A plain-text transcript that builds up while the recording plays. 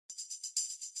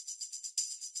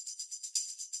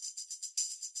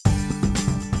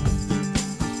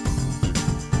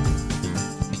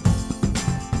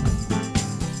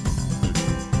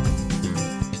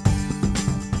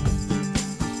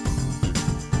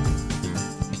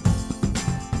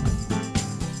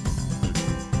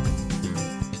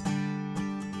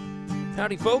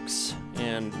Howdy, folks,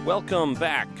 and welcome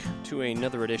back to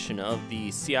another edition of the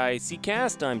CIAC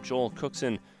Cast. I'm Joel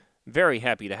Cookson. Very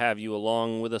happy to have you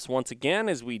along with us once again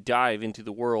as we dive into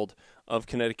the world of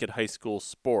Connecticut high school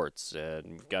sports.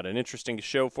 We've got an interesting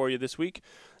show for you this week.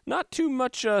 Not too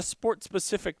much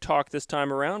sport-specific talk this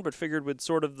time around, but figured with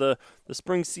sort of the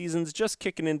spring seasons just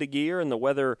kicking into gear and the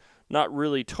weather not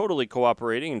really totally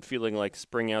cooperating and feeling like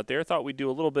spring out there, thought we'd do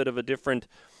a little bit of a different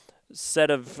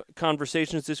set of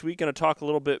conversations this week. Going to talk a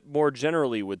little bit more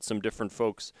generally with some different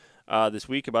folks this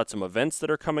week about some events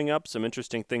that are coming up, some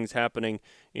interesting things happening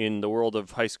in the world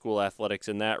of high school athletics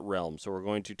in that realm. So we're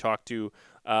going to talk to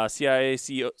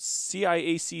CIAC's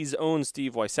own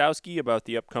Steve Wysowski about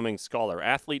the upcoming Scholar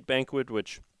Athlete Banquet,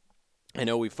 which I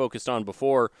know we focused on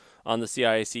before on the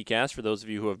CIAC Cast, for those of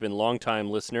you who have been longtime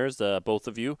listeners, both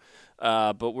of you.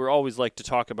 But we always like to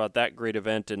talk about that great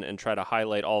event and try to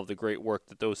highlight all of the great work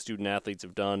that those student athletes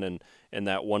have done and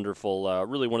that wonderful,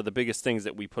 really one of the biggest things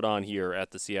that we put on here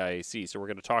at the CIAC. So we're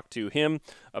going to talk to him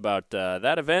about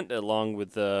that event, along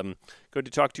with going to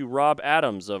talk to Rob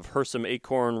Adams of Hersom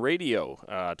Acorn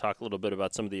Radio, talk a little bit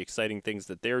about some of the exciting things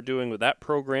that they're doing with that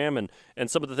program and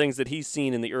some of the things that he's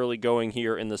seen in the early going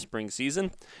here in the spring season.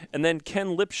 And then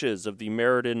Ken Lipshes of the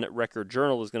Meriden Record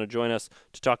Journal is going to join us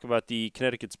to talk about the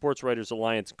Connecticut Sports Writers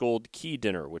Alliance Gold Key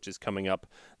Dinner, which is coming up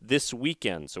this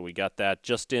weekend. So we got that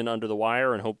just in under the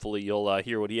wire, and hopefully you'll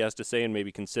hear what he has to say and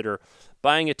maybe consider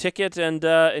buying a ticket and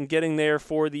getting there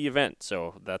for the event.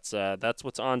 So that's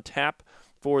what's on tap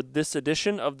for this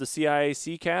edition of the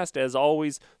CIAC Cast. As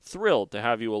always, thrilled to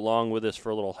have you along with us for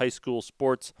a little high school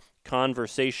sports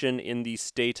conversation in the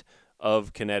state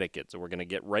of Connecticut. So we're going to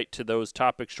get right to those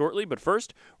topics shortly, but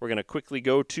first we're going to quickly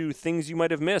go to things you might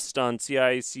have missed on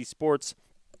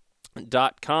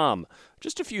CIACsports.com.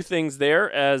 Just a few things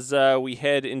there as we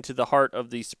head into the heart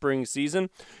of the spring season.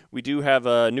 We do have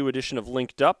a new edition of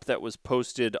Linked Up that was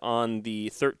posted on the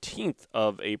 13th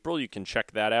of April. You can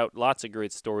check that out. Lots of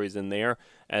great stories in there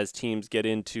as teams get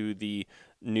into the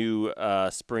new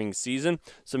spring season.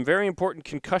 Some very important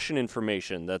concussion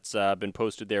information that's been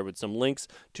posted there with some links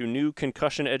to new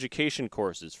concussion education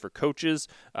courses for coaches.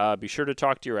 Be sure to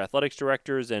talk to your athletics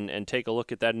directors and take a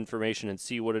look at that information and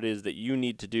see what it is that you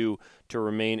need to do to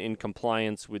remain in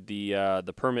compliance with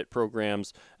the permit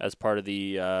programs as part of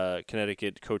the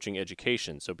Connecticut coaching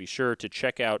education. So be sure to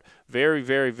check out very,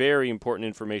 very, very important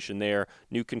information there.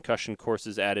 New concussion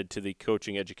courses added to the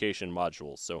coaching education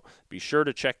modules. So be sure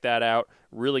to check that out.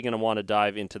 Really going to want to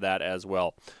dive into that as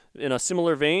well. In a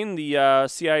similar vein, the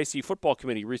CIAC Football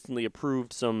Committee recently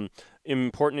approved some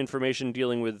important information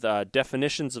dealing with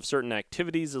definitions of certain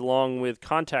activities along with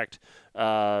contact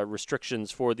restrictions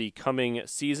for the coming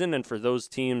season. And for those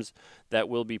teams that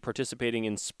will be participating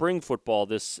in spring football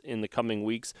in the coming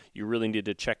weeks, you really need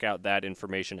to check out that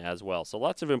information as well. So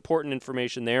lots of important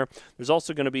information there. There's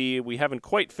also going to be, we haven't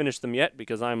quite finished them yet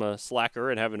because I'm a slacker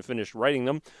and haven't finished writing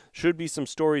them, should be some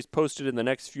stories posted in the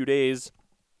next few days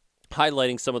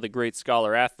highlighting some of the great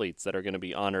scholar athletes that are going to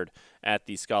be honored at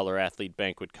the Scholar Athlete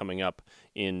Banquet coming up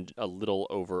in a little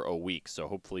over a week. So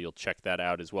hopefully you'll check that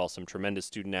out as well. Some tremendous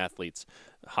student athletes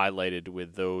highlighted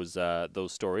with those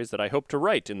stories that I hope to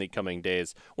write in the coming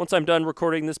days once I'm done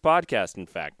recording this podcast, in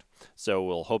fact. So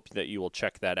we'll hope that you will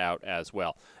check that out as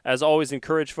well. As always,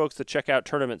 encourage folks to check out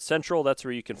Tournament Central. That's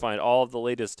where you can find all of the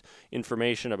latest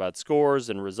information about scores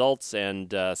and results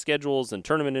and schedules and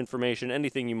tournament information,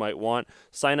 anything you might want.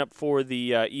 Sign up for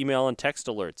the email and text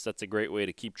alerts. That's a great way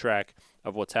to keep track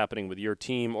of what's happening with your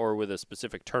team or with a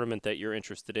specific tournament that you're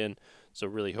interested in. So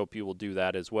really hope you will do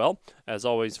that as well. As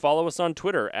always, follow us on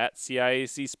Twitter at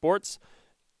CIAC Sports.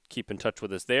 Keep in touch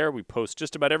with us there. We post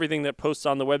just about everything that posts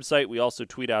on the website. We also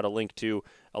tweet out a link to,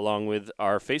 along with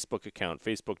our Facebook account,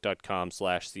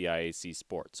 facebook.com/CIAC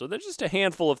Sports. So there's just a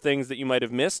handful of things that you might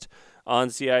have missed on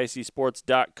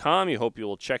CIACsports.com. You hope you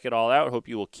will check it all out. Hope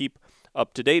you will keep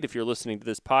up to date if you're listening to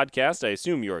this podcast. I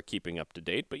assume you are keeping up to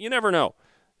date, but you never know.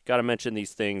 Got to mention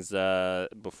these things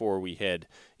before we head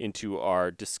into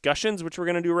our discussions, which we're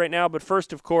going to do right now. But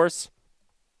first, of course,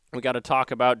 we got to talk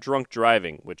about drunk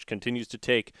driving, which continues to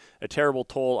take a terrible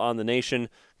toll on the nation,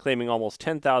 claiming almost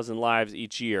 10,000 lives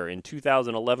each year. In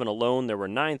 2011 alone, there were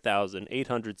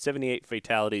 9,878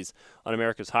 fatalities on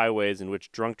America's highways in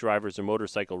which drunk drivers or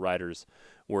motorcycle riders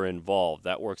were involved.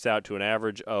 That works out to an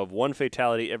average of one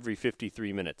fatality every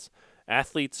 53 minutes.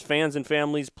 athletes, fans, and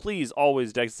families, please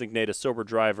always designate a sober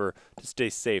driver to stay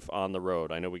safe on the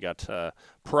road. I know we got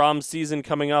prom season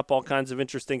coming up, all kinds of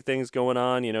interesting things going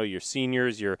on. You know, your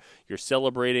seniors, you're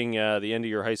celebrating the end of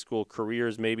your high school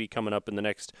careers maybe coming up in the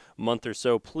next month or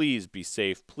so. Please be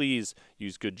safe. Please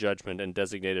use good judgment and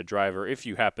designate a driver if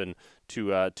you happen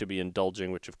to be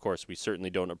indulging, which of course we certainly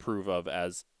don't approve of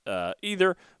as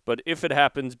either. But if it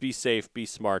happens, be safe, be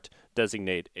smart,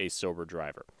 designate a sober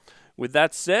driver. With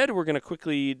that said, we're going to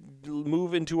quickly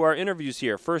move into our interviews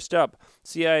here. First up,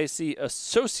 CIAC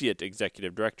Associate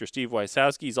Executive Director Steve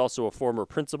Wysowski. He's also a former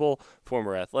principal,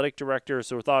 former athletic director,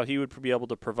 so we thought he would be able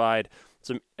to provide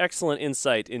some excellent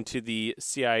insight into the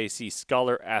CIAC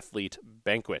Scholar Athlete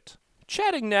Banquet.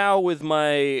 Chatting now with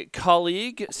my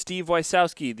colleague, Steve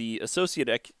Wysowski, the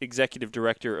Associate Executive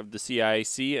Director of the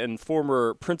CIAC and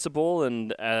former principal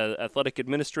and athletic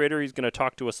administrator. He's going to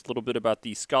talk to us a little bit about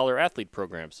the Scholar Athlete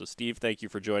Program. So, Steve, thank you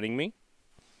for joining me.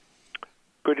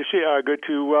 Good to see. Good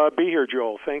to be here,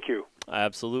 Joel. Thank you.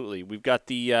 Absolutely. We've got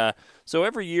the so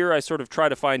every year I sort of try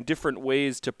to find different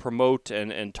ways to promote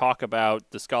and talk about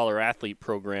the Scholar Athlete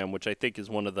Program, which I think is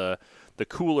one of the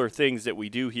cooler things that we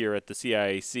do here at the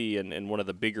CIAC and one of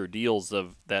the bigger deals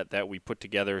of that we put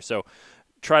together. So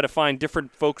try to find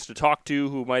different folks to talk to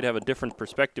who might have a different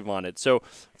perspective on it. So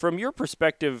from your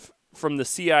perspective, from the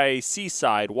CIAC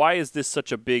side, why is this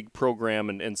such a big program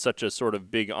and such a sort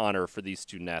of big honor for these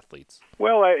student athletes?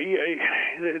 Well,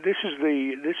 this is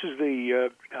the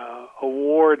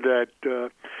award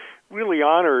that really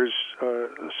honors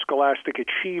scholastic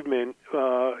achievement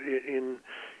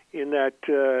in that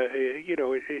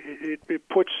it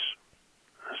puts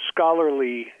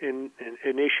scholarly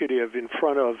initiative in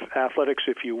front of athletics,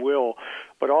 if you will,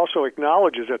 but also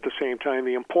acknowledges at the same time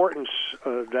the importance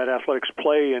that athletics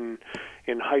play in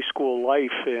high school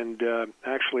life and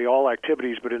actually all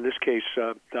activities, but in this case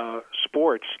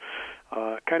sports.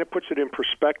 Kind of puts it in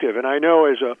perspective. And I know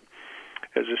as a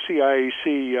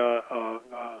CIAC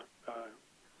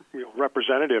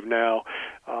representative now,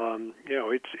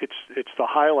 it's the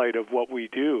highlight of what we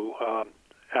do.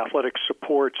 Athletics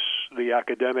supports the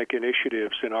academic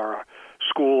initiatives in our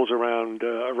schools around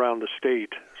the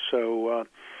state. So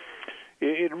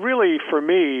it really, for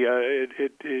me,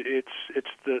 it's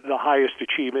the highest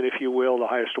achievement, if you will, the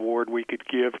highest award we could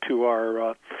give to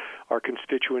our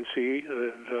constituency,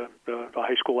 the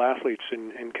high school athletes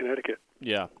in Connecticut.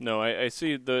 Yeah, no, I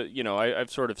see I've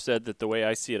sort of said that the way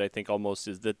I see it, I think almost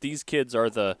is that these kids are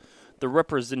the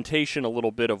representation a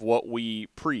little bit of what we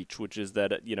preach, which is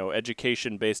that,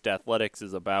 education-based athletics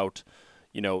is about,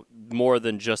 more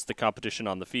than just the competition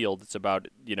on the field. It's about,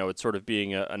 it's sort of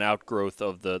being an outgrowth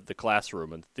of the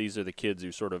classroom. And these are the kids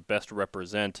who sort of best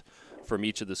represent from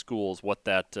each of the schools what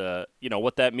that,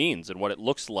 what that means and what it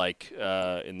looks like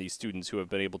in these students who have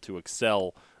been able to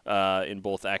excel in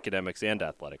both academics and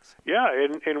athletics. Yeah,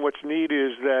 and what's neat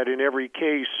is that in every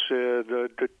case, the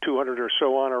 200 or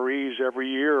so honorees every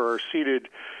year are seated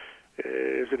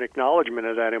as an acknowledgement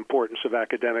of that importance of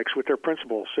academics with their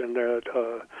principals. And,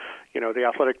 the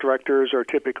athletic directors are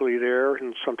typically there,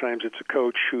 and sometimes it's a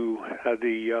coach who had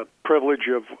the privilege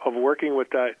of working with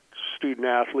that student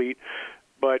athlete.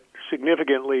 But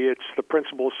significantly, it's the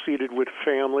principal seated with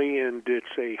family, and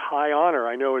it's a high honor.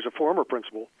 I know as a former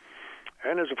principal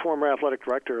and as a former athletic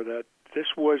director that this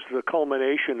was the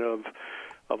culmination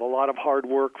of a lot of hard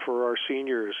work for our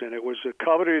seniors, and it was a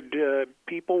coveted,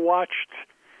 people watched.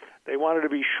 They wanted to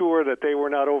be sure that they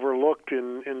were not overlooked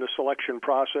in the selection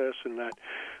process and that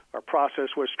our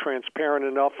process was transparent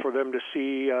enough for them to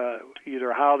see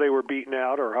either how they were beaten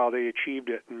out or how they achieved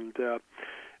it. And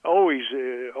always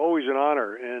an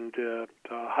honor and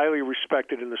highly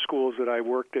respected in the schools that I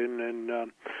worked in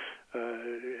and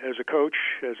as a coach,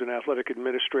 as an athletic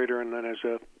administrator, and then as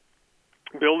a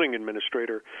building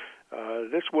administrator.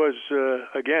 This was,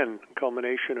 again, a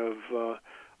culmination of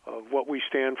what we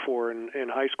stand for in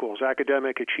high schools,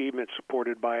 academic achievement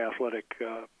supported by athletic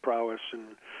prowess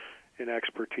and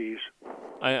expertise.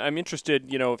 I'm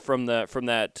interested, from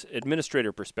that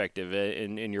administrator perspective.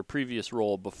 In your previous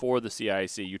role before the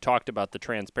CIAC, you talked about the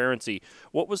transparency.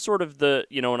 What was sort of the,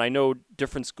 and I know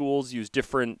different schools use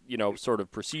different, sort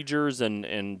of procedures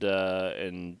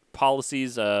and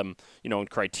policies, and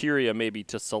criteria maybe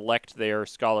to select their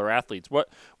scholar athletes.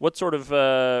 What sort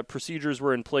of procedures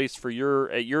were in place for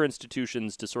at your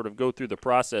institutions to sort of go through the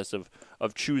process of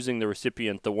choosing the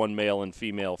recipient, the one male and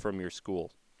female from your school?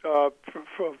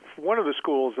 For one of the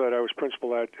schools that I was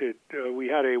principal at, we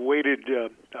had a weighted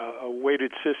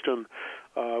system.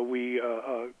 We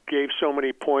gave so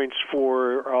many points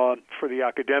for the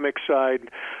academic side,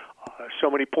 so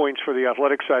many points for the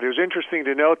athletic side. It was interesting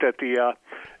to note that the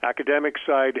academic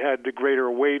side had the greater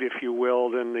weight, if you will,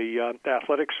 than the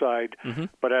athletic side,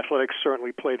 but athletics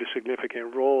certainly played a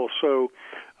significant role. So,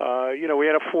 we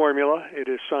had a formula. It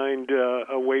assigned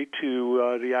a weight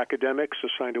to the academics,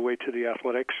 assigned a weight to the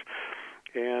athletics,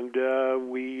 and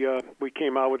we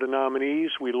came out with the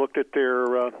nominees. We looked at their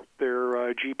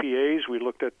GPAs. We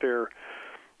looked at their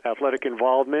athletic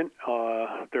involvement,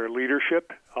 their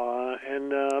leadership,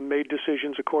 and made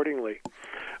decisions accordingly.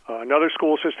 Another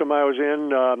school system I was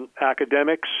in,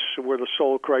 academics were the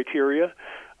sole criteria,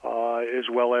 as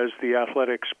well as the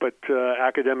athletics, but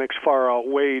academics far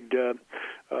outweighed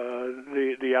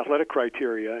the athletic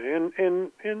criteria,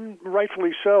 and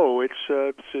rightfully so.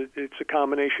 It's a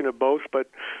combination of both,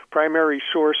 but primary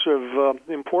source of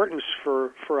importance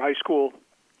for high school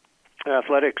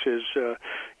athletics is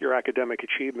your academic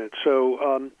achievement.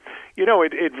 So,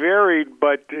 it varied,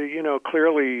 but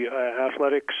clearly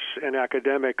athletics and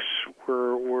academics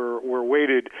were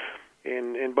weighted.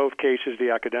 In both cases,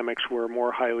 the academics were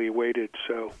more highly weighted.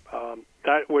 So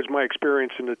that was my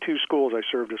experience in the two schools I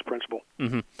served as principal.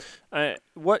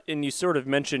 And you sort of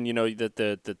mentioned, that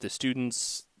the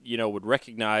students, would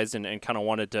recognize and kind of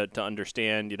wanted to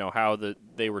understand, how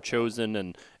they were chosen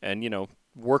and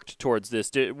worked towards this.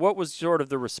 What was sort of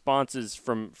the responses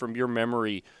from your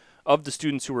memory of the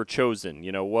students who were chosen?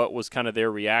 What was kind of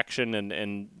their reaction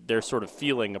and their sort of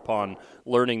feeling upon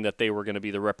learning that they were going to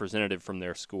be the representative from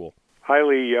their school?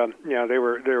 Highly, they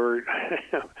were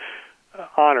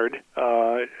honored.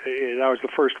 That was the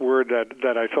first word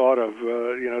that I thought of.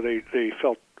 They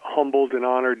felt humbled and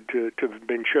honored to have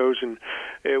been chosen.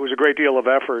 It was a great deal of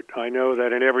effort. I know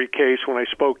that in every case, when I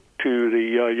spoke to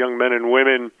the young men and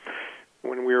women,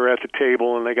 when we were at the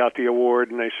table and they got the award,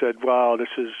 and they said, "Wow, this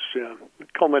is a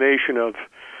culmination of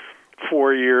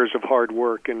 4 years of hard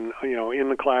work, and in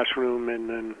the classroom, and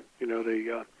then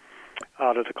the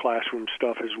out of the classroom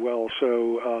stuff as well."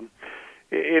 So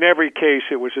in every case,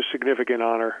 it was a significant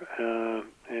honor,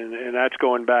 and that's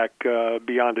going back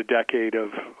beyond a decade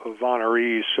of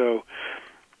honorees. So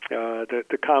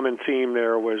the common theme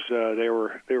there was they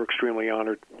were extremely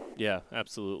honored. Yeah,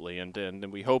 absolutely,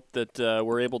 and we hope that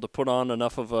we're able to put on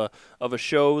enough of a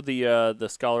show. The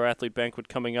Scholar Athlete Banquet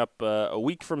coming up a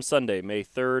week from Sunday, May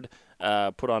 3rd.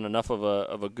 Put on enough of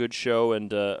a good show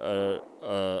and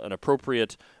an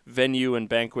appropriate venue and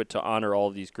banquet to honor all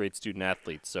of these great student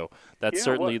athletes. So that's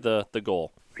certainly the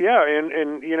goal. Yeah,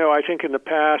 and I think in the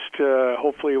past,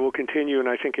 hopefully it will continue, and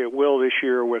I think it will this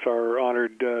year with our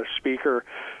honored speaker.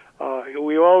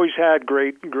 We always had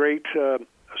great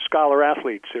scholar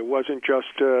athletes. It wasn't just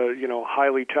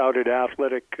highly touted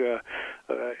athletic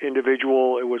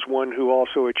individual. It was one who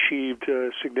also achieved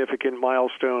significant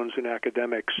milestones in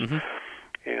academics.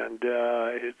 And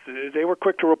they were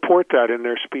quick to report that in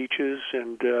their speeches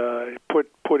and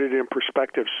put it in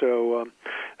perspective. So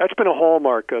that's been a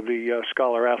hallmark of the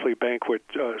Scholar Athlete Banquet,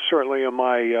 certainly in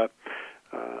my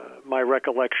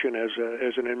recollection as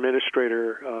an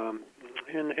administrator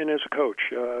and as a coach.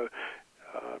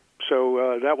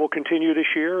 So that will continue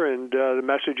this year, and the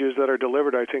messages that are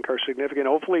delivered, I think, are significant.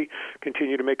 Hopefully,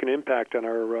 continue to make an impact on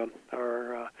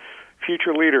our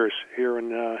future leaders here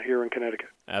in Connecticut.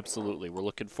 Absolutely, we're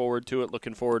looking forward to it.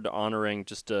 Looking forward to honoring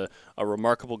just a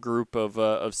remarkable group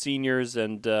of seniors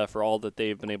and for all that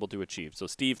they've been able to achieve. So,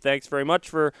 Steve, thanks very much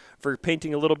for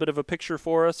painting a little bit of a picture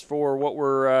for us for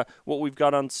what we've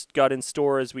got in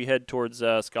store as we head towards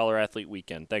Scholar Athlete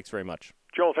Weekend. Thanks very much,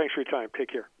 Joel. Thanks for your time. Take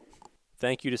care.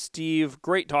 Thank you to Steve.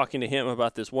 Great talking to him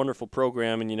about this wonderful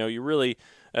program. And, you really,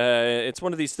 it's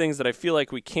one of these things that I feel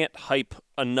like we can't hype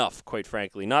enough, quite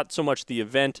frankly. Not so much the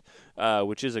event,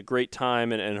 which is a great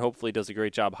time and hopefully does a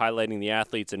great job highlighting the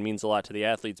athletes and means a lot to the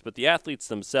athletes, but the athletes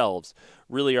themselves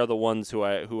really are the ones who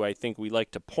I think we like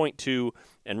to point to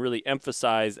and really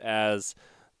emphasize as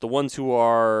the ones who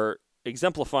are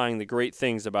exemplifying the great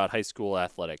things about high school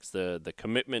athletics, the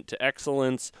commitment to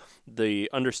excellence, the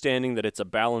understanding that it's a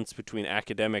balance between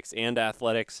academics and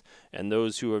athletics, and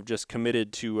those who have just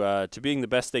committed to being the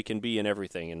best they can be in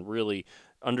everything, and really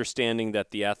understanding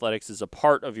that the athletics is a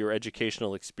part of your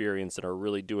educational experience and are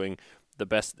really doing the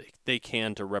best they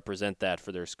can to represent that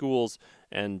for their schools.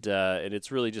 And it's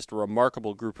really just a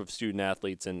remarkable group of student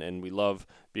athletes, and we love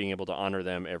being able to honor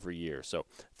them every year. So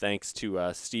thanks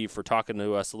to Steve for talking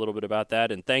to us a little bit about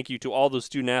that, and thank you to all those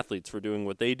student athletes for doing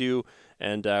what they do,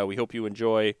 and we hope you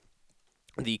enjoy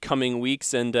the coming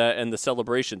weeks and the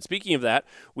celebration. Speaking of that,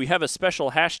 we have a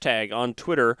special hashtag on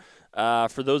Twitter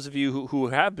for those of you who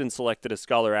have been selected as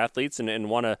Scholar Athletes and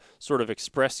want to sort of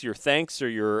express your thanks or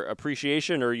your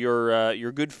appreciation or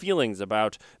your good feelings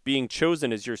about being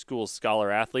chosen as your school's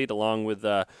Scholar Athlete, along with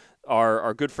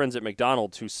our good friends at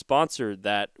McDonald's who sponsored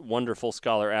that wonderful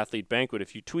Scholar Athlete banquet.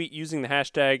 If you tweet using the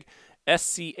hashtag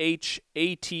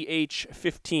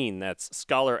SCHATH15, that's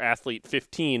Scholar Athlete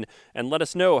 15, and let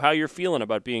us know how you're feeling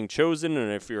about being chosen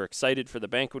and if you're excited for the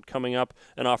banquet coming up,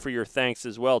 and offer your thanks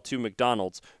as well to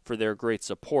McDonald's for their great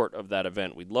support of that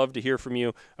event. We'd love to hear from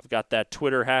you. I've got that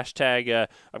Twitter hashtag.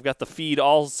 I've got the feed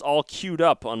all queued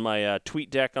up on my tweet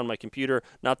deck on my computer.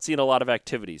 Not seeing a lot of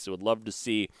activity, so would love to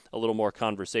see a little more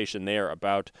conversation there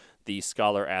about the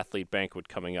Scholar Athlete Banquet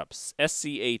coming up.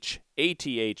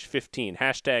 SCHATH15,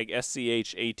 hashtag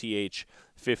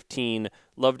SCHATH15.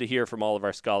 Love to hear from all of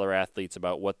our Scholar Athletes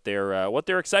about what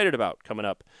they're excited about coming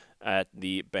up at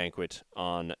the banquet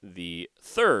on the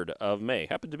 3rd of May.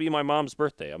 Happened to be my mom's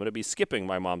birthday. I'm going to be skipping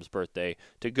my mom's birthday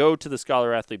to go to the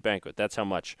Scholar Athlete Banquet. That's how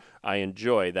much I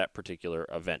enjoy that particular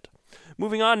event.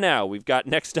 Moving on now, we've got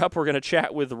next up, we're going to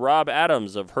chat with Rob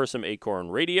Adams of Hersom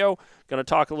Acorn Radio. Going to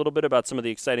talk a little bit about some of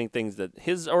the exciting things that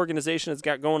his organization has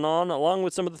got going on, along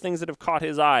with some of the things that have caught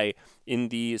his eye in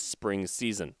the spring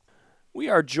season. We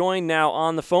are joined now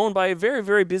on the phone by a very,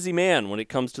 very busy man when it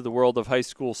comes to the world of high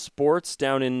school sports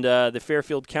down in the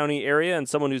Fairfield County area, and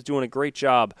someone who's doing a great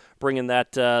job bringing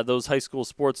those high school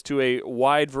sports to a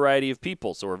wide variety of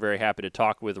people. So we're very happy to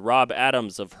talk with Rob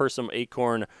Adams of Hersom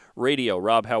Acorn Radio.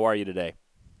 Rob, how are you today?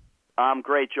 I'm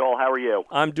great, Joel. How are you?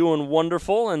 I'm doing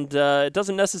wonderful, and it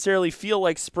doesn't necessarily feel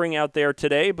like spring out there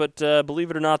today, but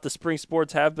believe it or not, the spring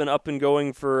sports have been up and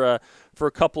going for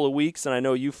a couple of weeks, and I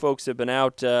know you folks have been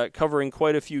out covering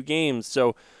quite a few games.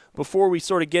 So before we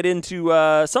sort of get into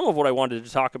some of what I wanted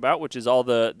to talk about, which is all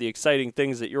the exciting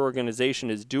things that your organization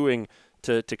is doing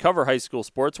to cover high school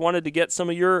sports, wanted to get some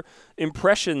of your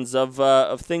impressions of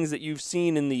things that you've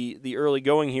seen in the early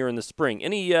going here in the spring.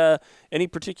 Any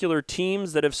particular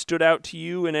teams that have stood out to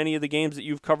you in any of the games that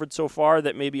you've covered so far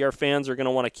that maybe our fans are going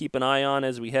to want to keep an eye on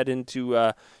as we head into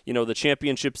the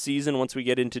championship season once we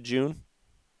get into June?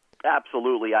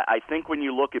 Absolutely. I think when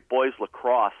you look at boys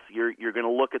lacrosse, you're going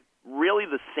to look at really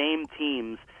the same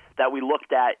teams that we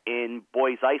looked at in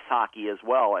boys ice hockey as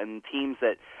well, and teams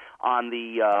that on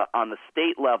the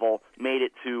state level made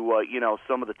it to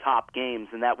some of the top games,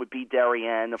 and that would be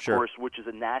Darien, of course, which is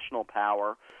a national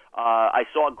power. I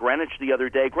saw Greenwich the other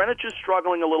day. Greenwich is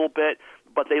struggling a little bit,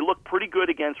 but they look pretty good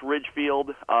against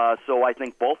Ridgefield, so I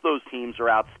think both those teams are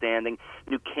outstanding.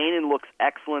 New Canaan looks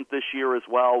excellent this year as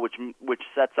well, which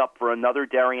sets up for another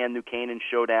Darien-New Canaan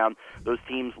showdown. Those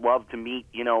teams love to meet,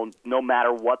 no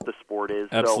matter what the sport is.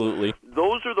 Absolutely. So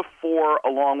those are the four,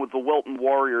 along with the Wilton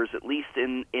Warriors, at least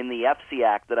in the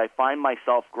FCAC, that I find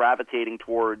myself gravitating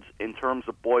towards in terms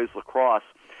of boys lacrosse.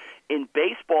 In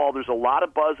baseball, there's a lot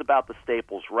of buzz about the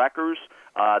Staples Wreckers.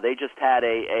 They just had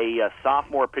a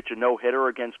sophomore pitch a no-hitter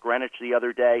against Greenwich the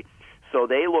other day, so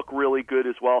they look really good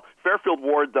as well. Fairfield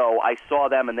Ward, though, I saw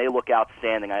them, and they look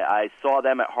outstanding. I saw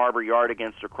them at Harbor Yard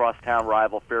against their crosstown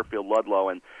rival, Fairfield Ludlow,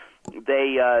 and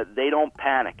they don't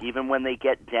panic. Even when they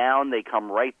get down, they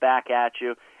come right back at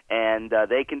you, and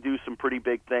they can do some pretty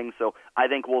big things, so I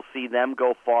think we'll see them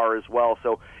go far as well.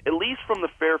 So at least from the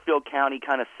Fairfield County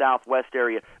kind of southwest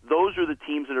area, those are the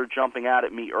teams that are jumping out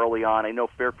at me early on. I know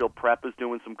Fairfield Prep is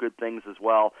doing some good things as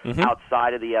well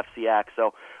outside of the FCAC.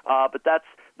 So, but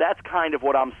that's kind of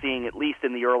what I'm seeing, at least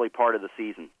in the early part of the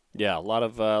season. Yeah, a lot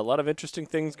of interesting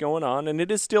things going on, and it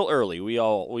is still early. We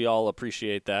all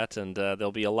appreciate that, and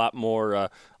there'll be a lot more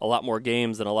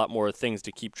games and a lot more things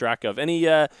to keep track of.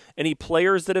 Any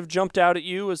players that have jumped out at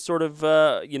you as sort of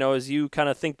as you kind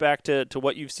of think back to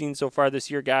what you've seen so far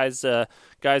this year, guys or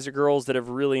girls that have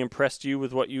really impressed you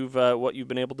with what you've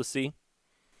been able to see?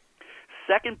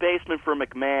 Second baseman for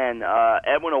McMahon,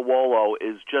 Edwin Owolo,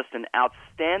 is just an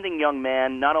outstanding young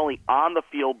man, not only on the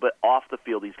field but off the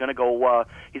field. He's going to go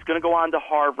on to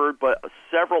Harvard, but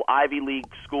several Ivy League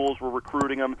schools were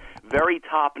recruiting him. Very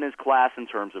top in his class in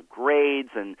terms of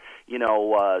grades and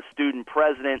student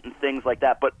president and things like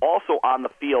that. But also on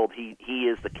the field, he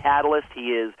is the catalyst.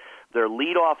 He is their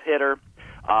leadoff hitter.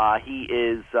 He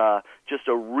is just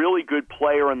a really good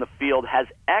player in the field, has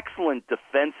excellent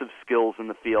defensive skills in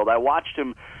the field. I watched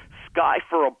him guy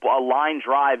for a line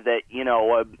drive that,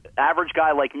 an average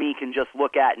guy like me can just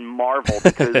look at and marvel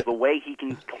because the way he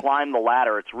can climb the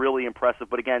ladder, it's really impressive.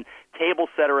 But again, table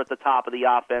setter at the top of the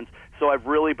offense, so I've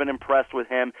really been impressed with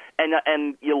him.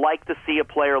 And you like to see a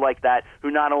player like that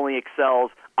who not only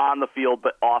excels on the field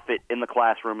but off it in the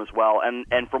classroom as well,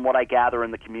 and from what I gather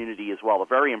in the community as well. A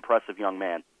very impressive young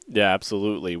man. Yeah,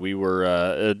 absolutely. We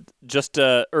were just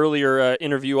earlier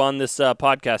interview on this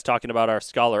podcast talking about our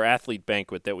Scholar Athlete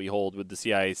Banquet that we hold with the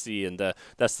CIAC, and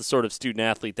that's the sort of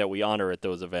student-athlete that we honor at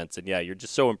those events. And, yeah, you're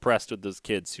just so impressed with those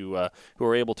kids who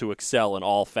are able to excel in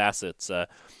all facets.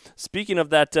 Speaking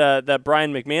of that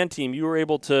Brian McMahon team, you were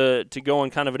able to go on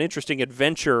kind of an interesting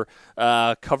adventure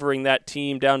covering that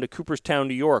team down to Cooperstown,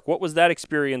 New York. What was that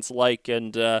experience like?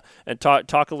 And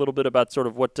talk a little bit about sort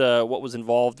of what was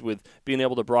involved with being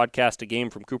able to broadcast a game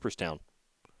from Cooperstown.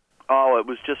 Oh, it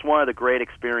was just one of the great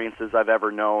experiences I've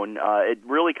ever known. It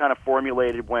really kind of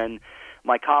formulated when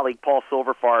my colleague Paul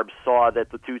Silverfarb saw that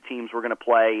the two teams were going to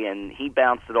play, and he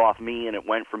bounced it off me, and it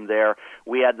went from there.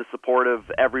 We had the support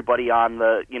of everybody on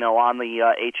the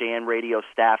HAN radio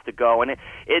staff to go, and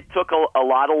it took a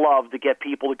lot of love to get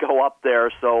people to go up there.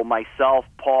 So myself,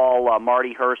 Paul,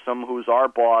 Marty Hersom, who's our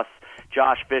boss,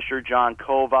 Josh Fisher, John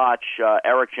Kovach,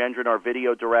 Eric Gendron, our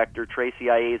video director, Tracy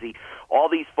Iazzi, all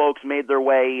these folks made their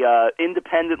way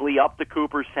independently up to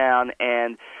Cooperstown,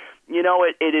 and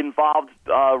it involved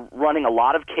running a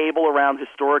lot of cable around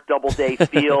historic Doubleday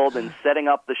Field and setting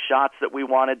up the shots that we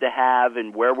wanted to have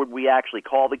and where would we actually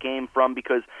call the game from,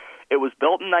 because it was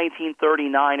built in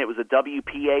 1939. It was a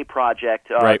WPA project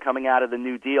right. Coming out of the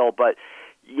New Deal, but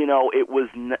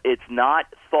it's not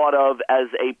thought of as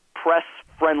a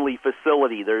press-friendly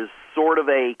facility. There's sort of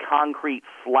a concrete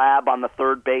slab on the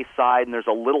third base side, and there's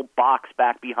a little box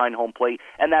back behind home plate,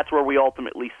 and that's where we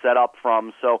ultimately set up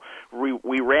from. So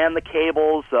we ran the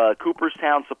cables.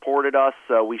 Cooperstown supported us.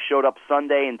 We showed up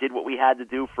Sunday and did what we had to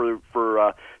do for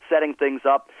setting things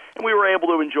up, and we were able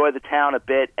to enjoy the town a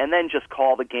bit, and then just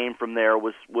call the game from there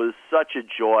was such a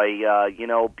joy.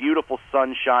 Beautiful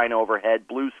sunshine overhead,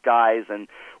 blue skies, and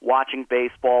watching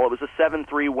baseball. It was a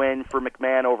 7-3 win for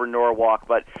McMahon over Norwalk,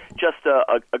 but just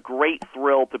a great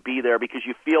thrill to be there because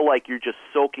you feel like you're just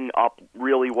soaking up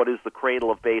really what is the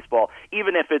cradle of baseball,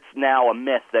 even if it's now a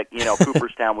myth that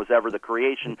Cooperstown was ever the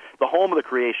home of the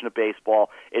creation of baseball.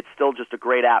 It's still just a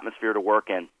great atmosphere to work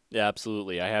in. Yeah,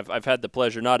 absolutely. I've had the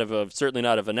pleasure certainly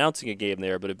not of announcing a game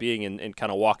there, but of being and kind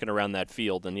of walking around that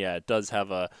field. And yeah, it does have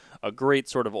a great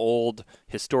sort of old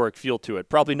historic feel to it.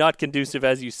 Probably not conducive,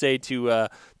 as you say, to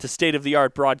state of the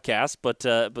art broadcast, but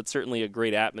certainly a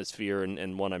great atmosphere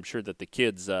and one I'm sure that the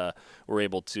kids were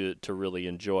able to really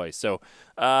enjoy. So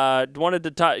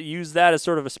wanted to use that as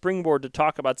sort of a springboard to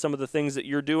talk about some of the things that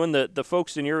you're doing. The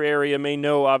folks in your area may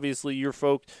know, obviously,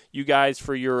 you guys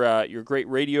for your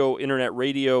great internet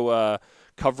radio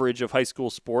coverage of high school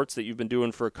sports that you've been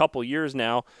doing for a couple years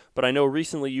now, but I know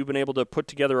recently you've been able to put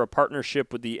together a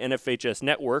partnership with the NFHS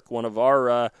Network, one of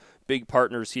our big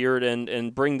partners here,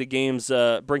 and bring the games,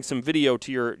 bring some video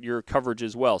to your coverage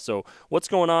as well. So what's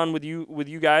going on with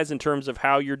you guys in terms of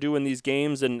how you're doing these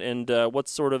games, and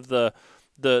what's sort of the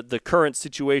current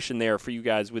situation there for you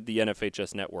guys with the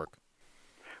NFHS Network?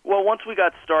 Well, once we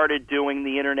got started doing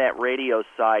the internet radio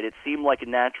side, it seemed like a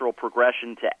natural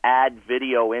progression to add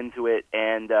video into it,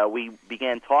 and we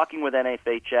began talking with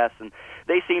NFHS, and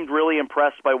they seemed really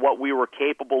impressed by what we were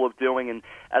capable of doing. And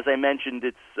as I mentioned,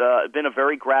 it's been a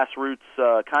very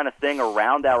grassroots kind of thing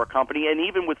around our company, and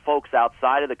even with folks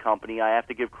outside of the company. I have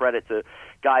to give credit to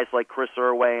guys like Chris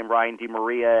Irway and Ryan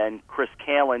DeMaria and Chris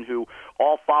Kalin, who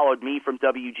all followed me from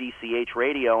WGCH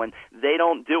Radio, and they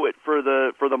don't do it for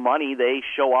the money. They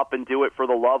show up and do it for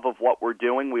the love of what we're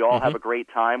doing. We all have a great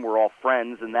time. We're all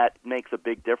friends, and that makes a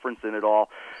big difference in it all.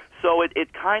 So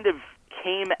it kind of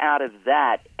came out of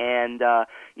that, and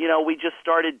we just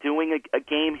started doing a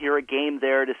game here, a game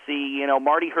there to see.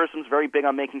 Marty Hersom's very big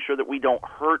on making sure that we don't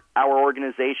hurt our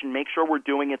organization, make sure we're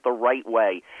doing it the right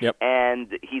way. Yep.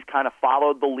 And he's kind of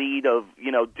followed the lead of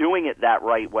doing it that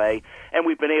right way, and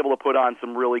we've been able to put on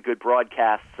some really good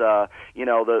broadcasts.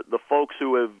 The folks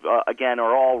who have again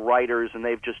are all writers, and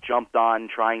they've just jumped on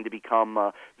trying to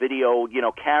become video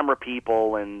camera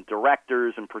people and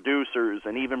directors and producers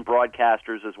and even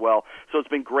broadcasters as well. So it's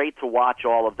been great to watch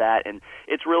all of that, and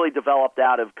it's really developed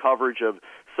out of coverage of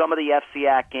some of the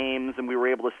FCAC games, and we were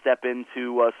able to step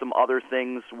into some other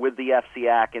things with the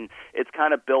FCAC, and it's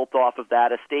kind of built off of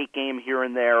that. A state game here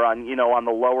and there on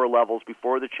the lower levels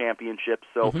before the championship.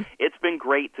 So it's been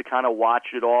great to kind of watch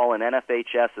it all, and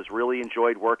NFHS has really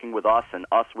enjoyed working with us and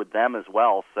us with them as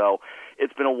well. So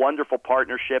it's been a wonderful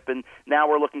partnership, and now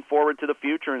we're looking forward to the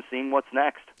future and seeing what's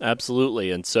next.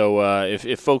 Absolutely. And so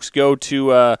if folks go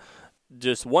to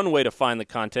just one way to find the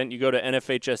content, you go to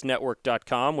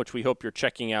nfhsnetwork.com, which we hope you're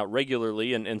checking out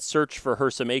regularly, and search for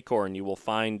Hursom Acorn. You will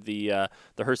find the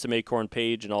Hursom Acorn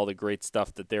page and all the great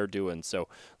stuff that they're doing. So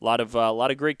a lot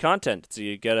of great content. So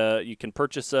you can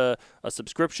purchase a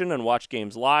subscription and watch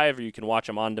games live, or you can watch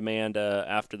them on demand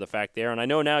after the fact there. And I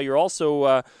know now you're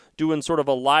also doing sort of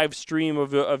a live stream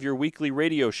of your weekly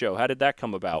radio show. How did that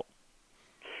come about?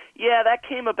 Yeah, that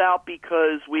came about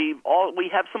because we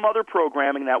have some other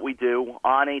programming that we do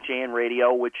on HAN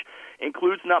Radio, which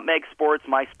includes Nutmeg Sports,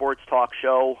 my sports talk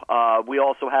show. We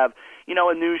also have,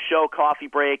 a news show, Coffee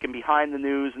Break, and Behind the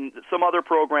News, and some other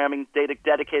programming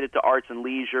dedicated to arts and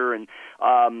leisure, and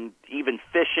even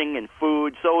fishing and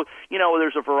food. So,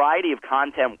 there's a variety of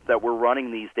content that we're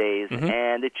running these days,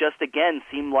 and it just, again,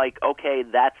 seemed like, okay,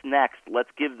 that's next. Let's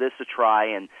give this a try,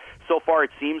 and so far it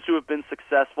seems to have been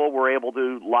successful. We're able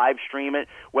to live stream it,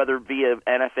 whether via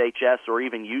NFHS or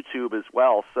even YouTube as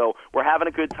well. So we're having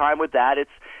a good time with that. It's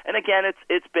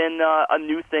been a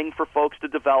new thing for folks to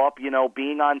develop,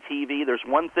 being on TV. There's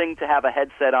one thing to have a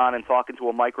headset on and talking to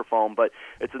a microphone, but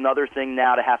it's another thing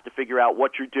now to have to figure out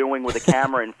what you're doing with a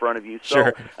camera in front of you. So,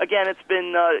 Sure. Again, it's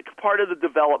been part of the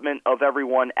development of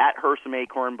everyone at Hursom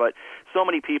Acorn, but so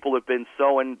many people have been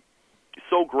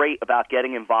so great about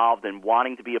getting involved and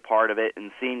wanting to be a part of it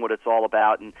and seeing what it's all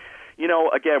about. And,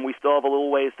 again, we still have a little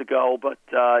ways to go, but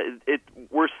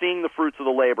we're seeing the fruits of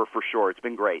the labor for sure. It's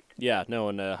been great. Yeah, no,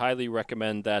 and highly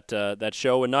recommend that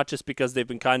show, and not just because they've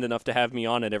been kind enough to have me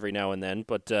on it every now and then,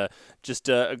 but just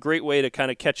a great way to kind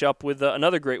of catch up with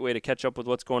another great way to catch up with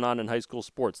what's going on in high school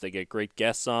sports. They get great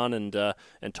guests on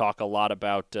and talk a lot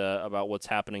about what's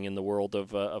happening in the world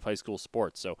of high school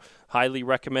sports. So highly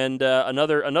recommend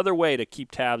another way to keep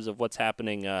tabs of what's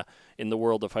happening in the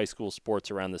world of high school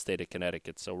sports around the state of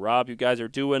Connecticut. So Rob, you guys are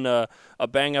doing a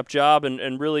bang-up job,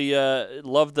 and really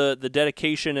love the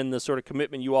dedication and the sort of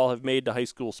commitment you all have made to high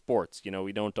school sports.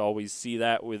 We don't always see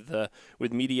that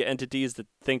with media entities that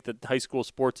think that high school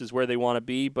sports is where they want to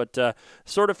be, but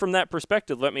sort of from that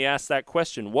perspective, let me ask that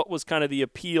question. What was kind of the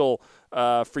appeal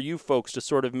for you folks to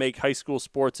sort of make high school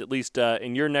sports, at least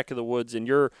in your neck of the woods, in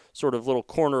your sort of little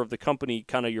corner of the company,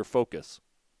 kind of your focus?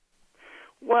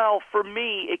 Well, for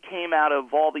me, it came out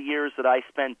of all the years that I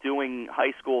spent doing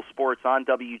high school sports on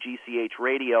WGCH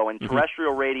radio, and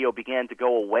terrestrial radio began to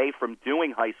go away from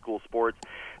doing high school sports.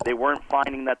 They weren't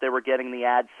finding that they were getting the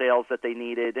ad sales that they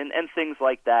needed and things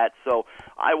like that. So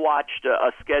I watched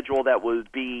a schedule that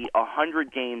would be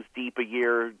 100 games deep a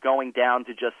year, going down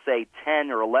to just, say, 10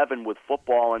 or 11 with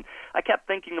football. And I kept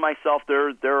thinking to myself,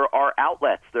 there are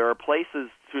outlets, there are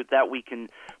places that we can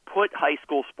put high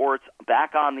school sports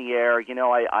back on the air.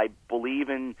 I believe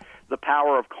in the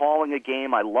power of calling a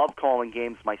game. I love calling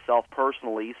games myself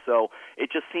personally, so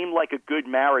it just seemed like a good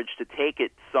marriage to take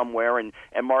it somewhere, and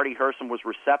Marty Hursom was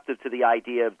receptive to the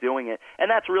idea of doing it, and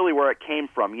that's really where it came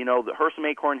from. The Hursom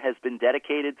Acorn has been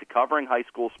dedicated to covering high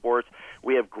school sports.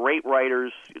 We have great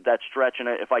writers that stretch, and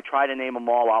if I try to name them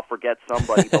all, I'll forget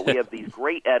somebody, but we have these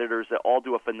great editors that all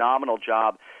do a phenomenal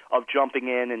job of jumping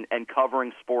in and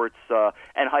covering sports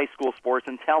and high school sports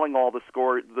and telling all the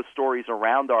stories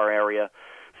around our area.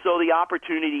 So the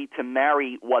opportunity to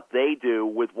marry what they do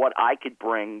with what I could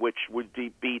bring, which would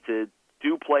be to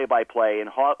do play-by-play and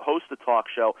host a talk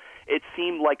show, it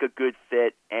seemed like a good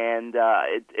fit, and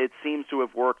it seems to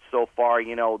have worked so far.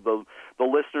 The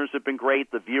listeners have been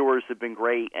great, the viewers have been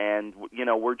great, and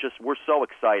we're so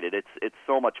excited. It's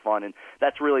so much fun, and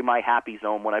that's really my happy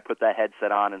zone when I put that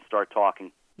headset on and start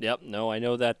talking. Yep. No, I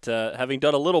know that having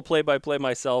done a little play-by-play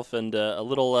myself and a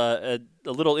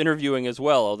little interviewing as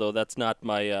well, although that's not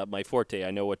my forte.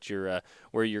 I know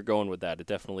where you're going with that. It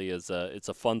definitely is. It's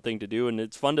a fun thing to do, and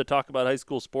it's fun to talk about high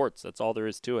school sports. That's all there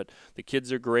is to it. The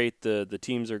kids are great. The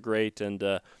teams are great, and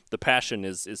the passion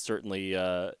is certainly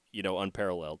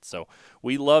unparalleled. So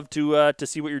we love to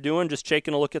see what you're doing. Just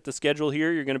taking a look at the schedule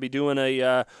here. You're going to be doing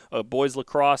a boys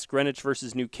lacrosse Greenwich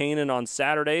versus New Canaan on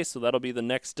Saturday, so that'll be the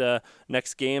next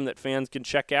game that fans can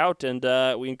check out, and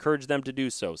we encourage them to do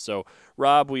so. So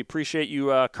Rob, we appreciate you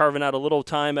carving out a little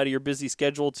time out of your busy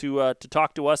schedule to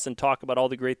talk to us and talk about all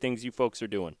the great things you folks are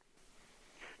doing.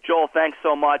 Joel, thanks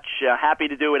so much. Happy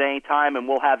to do it anytime, and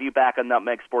we'll have you back on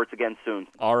Nutmeg Sports again soon.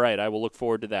 All right, I will look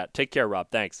forward to that. Take care, Rob.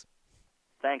 Thanks.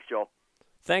 Thanks, Joel.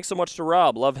 Thanks so much to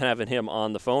Rob. Love having him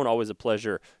on the phone. Always a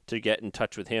pleasure to get in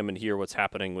touch with him and hear what's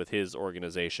happening with his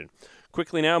organization.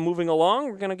 Quickly now, moving along,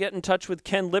 we're going to get in touch with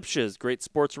Ken Lipshes, great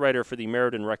sports writer for the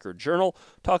Meriden Record-Journal.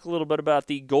 Talk a little bit about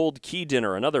the Gold Key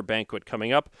Dinner, another banquet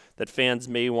coming up that fans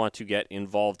may want to get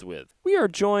involved with. We are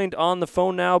joined on the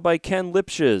phone now by Ken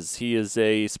Lipshes. He is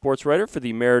a sports writer for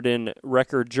the Meriden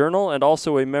Record-Journal and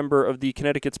also a member of the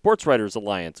Connecticut Sports Writers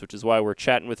Alliance, which is why we're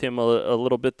chatting with him a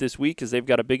little bit this week, as they've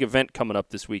got a big event coming up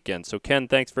this weekend. So, Ken,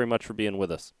 thanks very much for being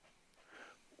with us.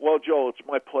 Well, Joel, it's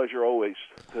my pleasure always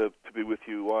to be with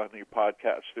you on your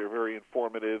podcast. They're very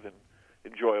informative and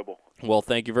enjoyable. Well,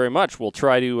 thank you very much. We'll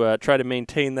try to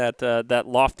maintain that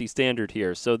lofty standard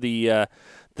here. So the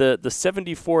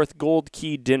 74th Gold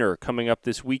Key Dinner coming up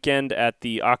this weekend at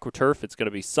the AquaTurf. It's going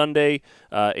to be Sunday,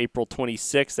 April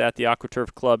 26th at the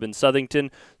AquaTurf Club in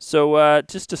Southington. So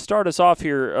just to start us off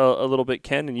here a little bit,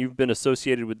 Ken, and you've been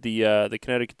associated with the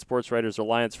Connecticut Sports Writers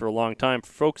Alliance for a long time.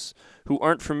 For folks who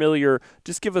aren't familiar,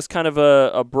 just give us kind of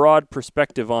a broad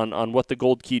perspective on what the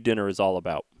Gold Key Dinner is all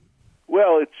about.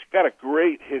 Well, it's got a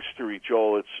great history,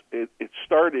 Joel. It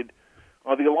started.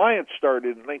 The Alliance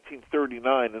started in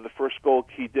 1939, and the first Gold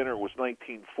Key Dinner was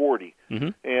 1940. Mm-hmm.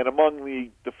 And among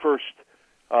the first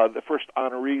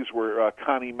honorees were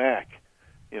Connie Mack,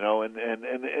 and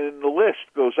the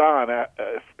list goes on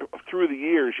through the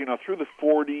years. Through the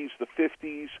 40s, the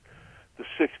 50s, the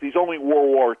 60s. Only World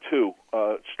War II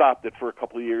stopped it for a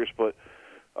couple of years, but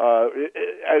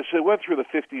as it went through the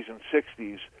 50s and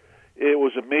 60s, it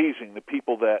was amazing the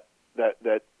people that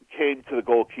came to the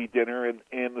Gold Key Dinner and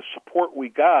the support we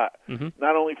got, mm-hmm.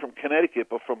 not only from Connecticut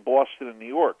but from Boston and New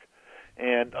York.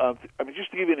 And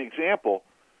just to give you an example,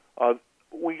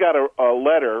 we got a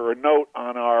letter or a note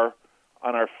on our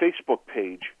Facebook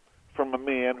page from a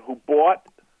man who bought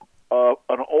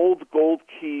an old Gold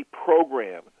Key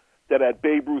program that had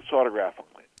Babe Ruth's autograph on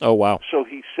it. Oh, wow. So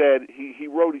he said, he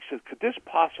wrote, could this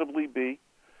possibly be?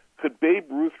 Could Babe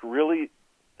Ruth really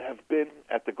have been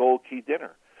at the Gold Key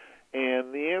Dinner?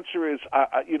 And the answer is,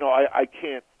 I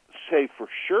can't say for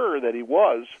sure that he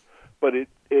was, but it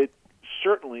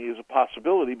certainly is a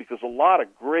possibility because a lot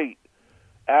of great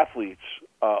athletes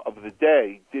of the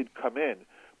day did come in.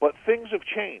 But things have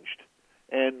changed.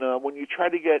 And when you try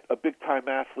to get a big-time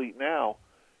athlete now,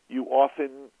 you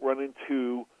often run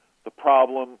into the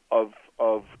problem of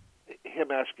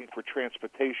him asking for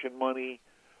transportation money,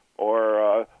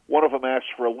 or one of them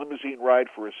asked for a limousine ride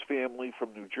for his family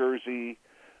from New Jersey.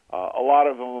 A lot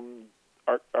of them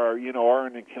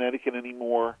aren't in Connecticut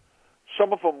anymore.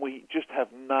 Some of them we just have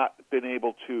not been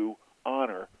able to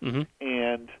honor, mm-hmm.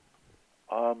 and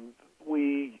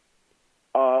we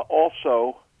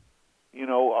also,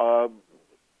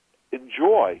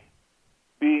 enjoy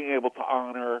being able to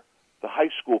honor the high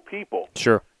school people.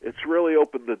 Sure. It's really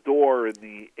opened the door in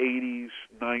the 80s,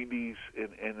 90s,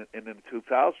 and in the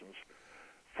 2000s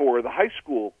for the high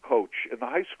school coach and the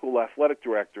high school athletic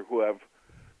director who have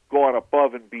gone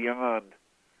above and beyond,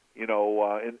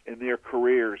 in their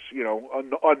careers,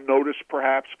 unnoticed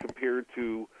perhaps compared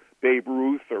to Babe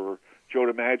Ruth or Joe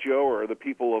DiMaggio or the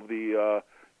people of the,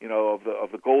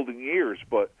 of the golden years,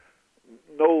 but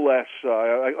no less.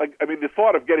 The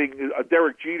thought of getting a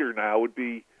Derek Jeter now would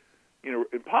be,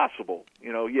 impossible.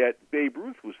 Yet Babe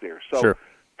Ruth was there. So sure.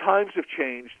 Times have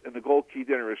changed, and the Gold Key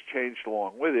Dinner has changed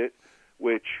along with it,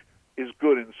 which is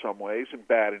good in some ways and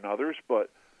bad in others.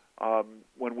 But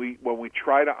when we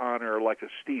try to honor like a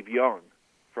Steve Young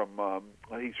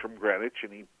he's from Greenwich,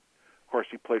 and he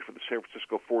played for the San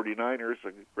Francisco 49ers,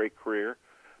 a great career,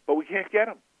 but we can't get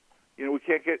him.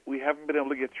 We haven't been able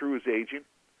to get through his agent,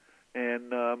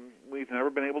 and we've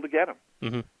never been able to get him.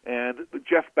 Mm-hmm. And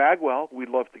Jeff Bagwell, we'd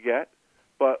love to get,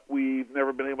 but we've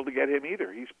never been able to get him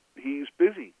either. He's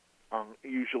busy,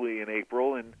 usually in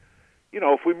April, and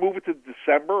if we move it to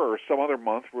December or some other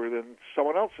month, where then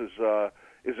someone else isn't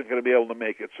going to be able to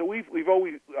make it. So we've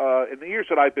always, in the years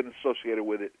that I've been associated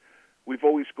with it, we've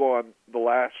always gone the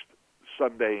last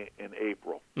Sunday in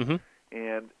April. Mm-hmm.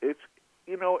 And it's,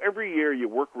 every year you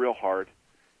work real hard,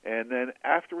 and then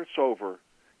after it's over,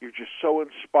 you're just so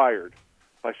inspired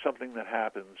by something that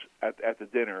happens at the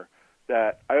dinner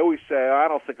that I always say, I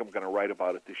don't think I'm going to write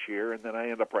about it this year, and then I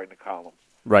end up writing a column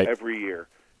right. every year.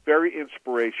 Very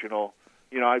inspirational.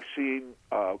 I've seen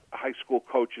high school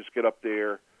coaches get up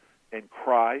there and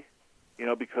cry,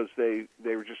 because they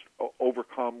were just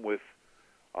overcome with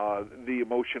the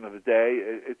emotion of the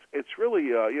day. It's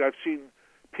really, I've seen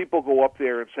people go up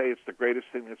there and say it's the greatest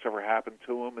thing that's ever happened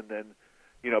to them, and then,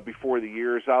 before the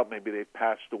year is out, maybe they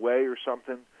passed away or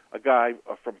something. A guy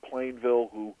from Plainville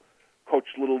who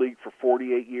coached Little League for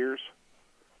 48 years,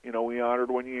 We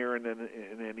honored one year, and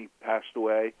then he passed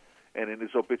away. And in his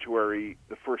obituary,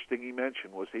 the first thing he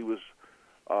mentioned was he was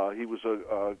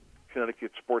a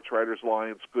Connecticut Sports Writers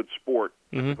Alliance good sport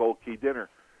at the Gold Key dinner.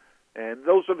 And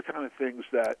those are the kind of things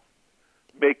that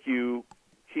make you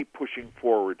keep pushing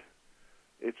forward.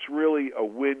 It's really a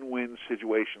win-win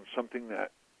situation, something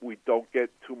that we don't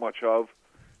get too much of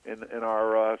in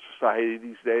our society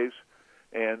these days.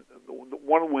 And the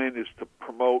one win is to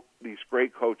promote these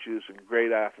great coaches and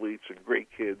great athletes and great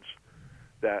kids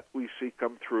that we see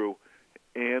come through.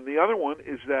 And the other one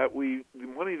is that the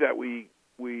money that we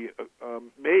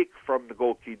make from the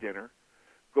Gold Key dinner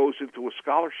goes into a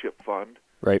scholarship fund,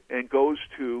 right, and goes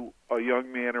to a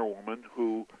young man or woman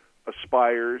who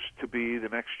aspires to be the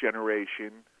next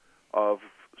generation of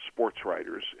sports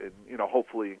writers. And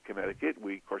hopefully in Connecticut,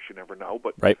 of course you never know,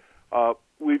 but right.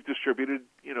 We've distributed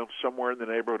somewhere in the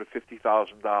neighborhood of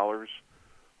 $50,000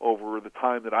 over the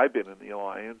time that I've been in the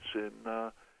Alliance,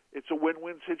 and it's a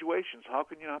win-win situation. So how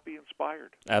can you not be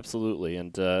inspired? Absolutely.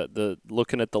 And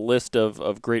looking at the list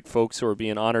of great folks who are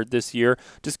being honored this year,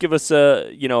 just give us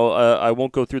I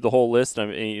won't go through the whole list.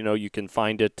 You can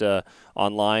find it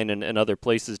online and other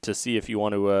places to see if you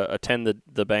want to attend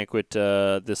the banquet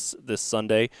this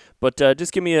Sunday. But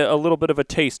just give me a little bit of a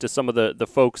taste of some of the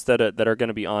folks that are going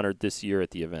to be honored this year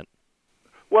at the event.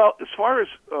 Well, as far as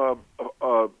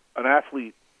an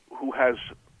athlete who has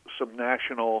some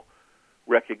national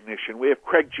recognition, we have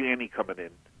Craig Janney coming in.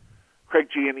 Craig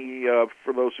Janney,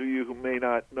 for those of you who may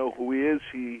not know who he is,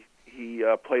 he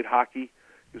played hockey.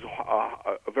 He's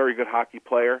a very good hockey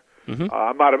player. Mm-hmm.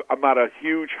 I'm not a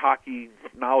huge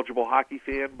knowledgeable hockey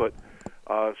fan, but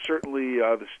certainly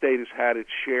the state has had its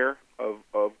share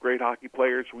of great hockey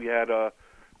players. We had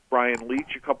Brian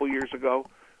Leach a couple years ago.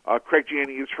 Craig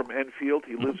Janney is from Enfield.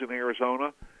 He lives in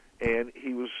Arizona, and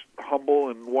he was humble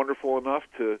and wonderful enough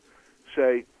to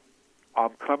say,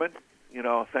 "I'm coming.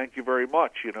 Thank you very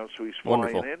much." So he's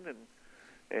flying Wonderful. in,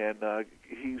 and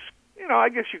he's, I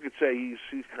guess you could say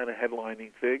he's kind of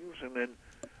headlining things. And then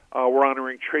we're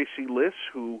honoring Tracy Liss,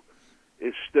 who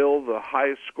is still the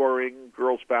highest scoring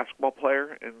girls basketball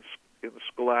player in the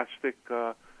scholastic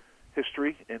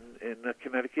history in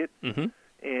Connecticut. Mm-hmm.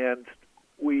 And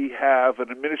we have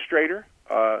an administrator,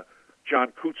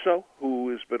 John Kutzo, who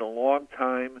has been a long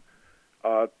time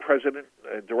president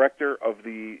and director of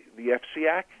the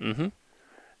FCAC. Mm-hmm.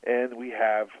 And we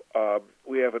have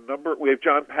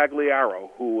John Pagliaro,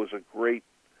 who was a great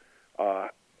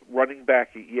running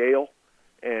back at Yale,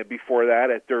 and before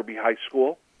that at Derby High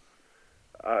School.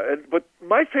 But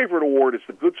my favorite award is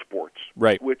the Good Sports,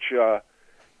 right, which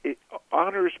it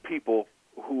honors people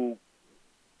who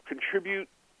contribute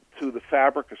to the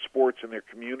fabric of sports in their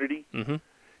community, mm-hmm.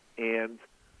 and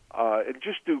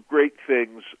just do great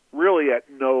things, really at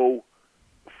no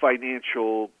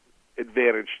financial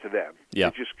advantage to them. Yeah.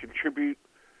 They just contribute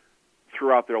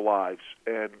throughout their lives.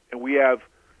 And we have,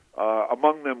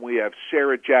 among them, we have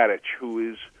Sarah Jadich,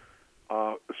 who is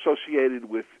associated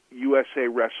with USA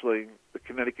Wrestling, the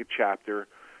Connecticut chapter.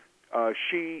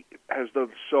 She has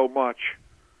done so much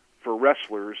for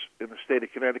wrestlers in the state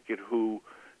of Connecticut who,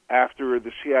 after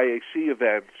the CIAC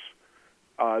events,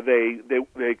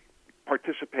 they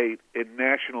participate in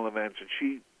national events, and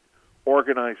she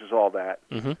organizes all that,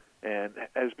 mm-hmm. and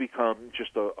has become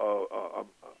just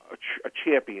a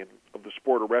champion of the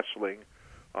sport of wrestling.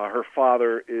 Her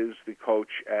father is the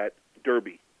coach at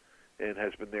Derby, and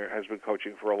has been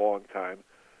coaching for a long time,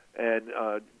 and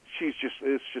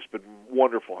it's just been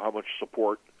wonderful how much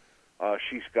support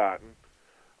she's gotten.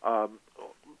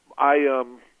 I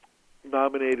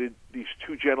nominated these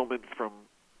two gentlemen from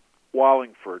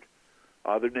Wallingford.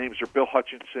 Their names are Bill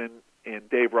Hutchinson and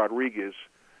Dave Rodriguez.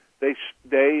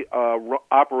 They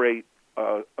operate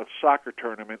a soccer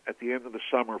tournament at the end of the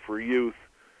summer for youth.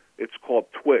 It's called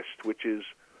Twist, which is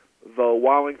the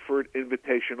Wallingford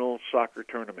Invitational Soccer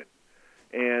Tournament.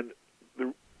 And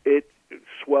it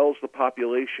swells the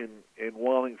population in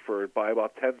Wallingford by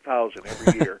about 10,000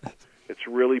 every year. It's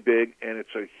really big, and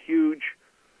it's a huge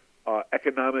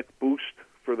economic boost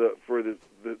for the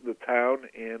town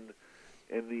and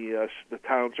the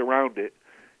towns around it,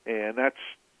 and that's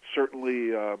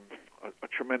certainly a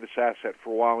tremendous asset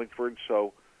for Wallingford.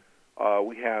 So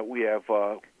we have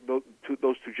those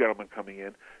two gentlemen coming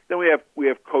in. Then we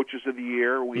have coaches of the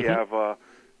year. We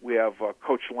mm-hmm. have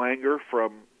Coach Langer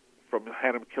from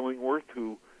Hannum Killingworth,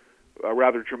 who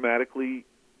rather dramatically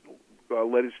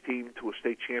led his team to a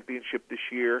state championship this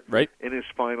year, right, in his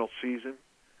final season.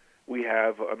 We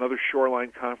have another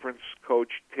Shoreline Conference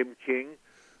coach, Tim King,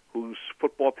 whose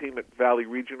football team at Valley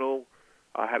Regional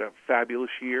had a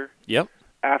fabulous year. Yep.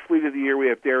 Athlete of the year, we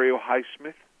have Dario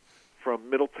Highsmith from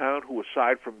Middletown, who,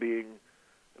 aside from being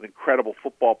an incredible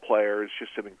football player, is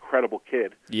just an incredible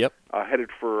kid. Yep. Headed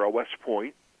for West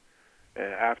Point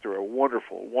after a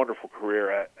wonderful, wonderful career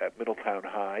at Middletown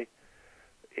High.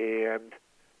 And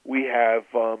we have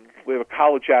a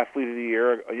college athlete of the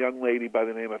year, a young lady by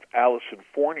the name of Allison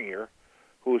Fournier,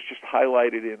 who was just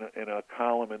highlighted in a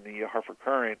column in the Hartford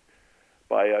Courant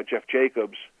by Jeff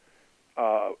Jacobs,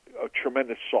 a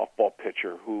tremendous softball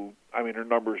pitcher who, I mean, her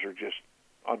numbers are just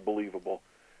unbelievable,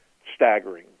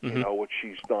 staggering, what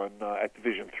she's done at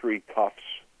Division III Tufts.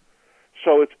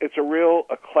 So it's a real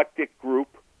eclectic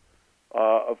group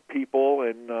of people,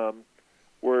 and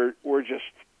we're just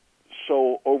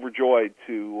so overjoyed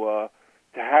to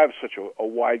have such a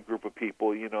wide group of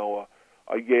people.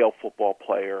 A Yale football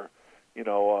player,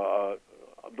 the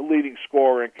leading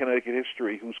scorer in Connecticut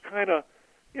history, who's kind of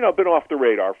been off the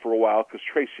radar for a while because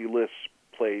Tracy Liss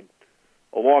played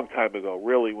a long time ago,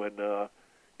 really when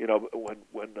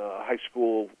high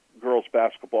school girls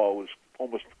basketball was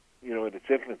almost in its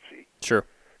infancy. Sure.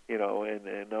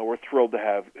 And we're thrilled to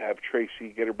have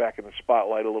Tracy, get her back in the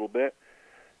spotlight a little bit.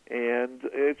 And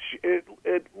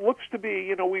it looks to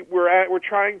be, we're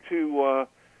trying to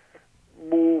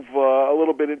move a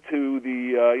little bit into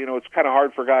the, it's kind of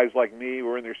hard for guys like me who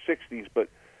are in their 60s, but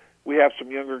we have some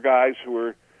younger guys who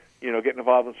are, getting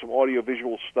involved in some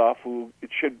audio-visual stuff who it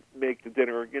should make the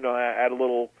dinner, add a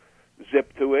little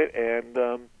zip to it.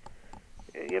 And,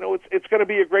 it's going to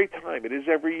be a great time. It is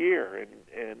every year.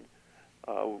 And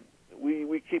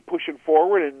we keep pushing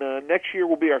forward. And next year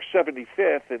will be our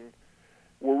 75th. And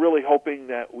we're really hoping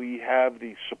that we have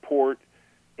the support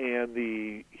and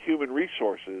the human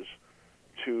resources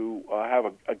to have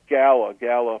a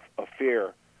gala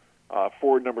affair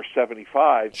for number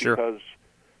 75. Sure. Because,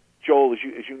 Joel, as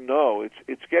you know,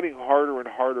 it's getting harder and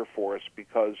harder for us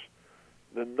because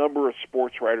the number of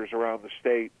sports writers around the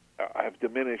state have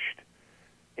diminished,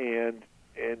 and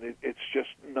it's just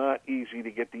not easy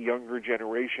to get the younger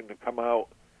generation to come out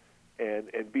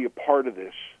and be a part of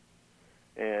this.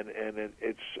 And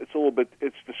it's a little bit,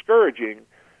 it's discouraging,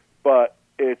 but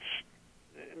it's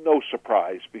no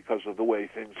surprise because of the way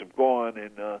things have gone.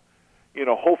 And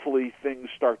hopefully things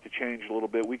start to change a little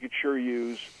bit. We could sure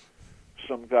use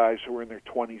some guys who are in their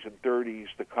 20s and 30s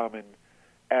to come and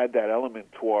add that element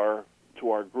to our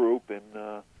group. And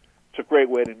it's a great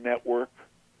way to network.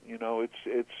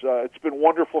 It's been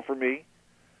wonderful for me.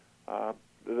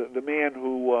 The man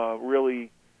who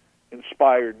really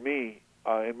inspired me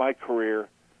in my career,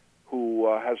 who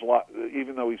has a lot,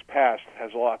 even though he's passed,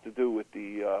 has a lot to do with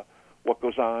the what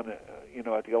goes on,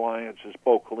 at the Alliance, is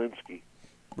Bo Kalinsky.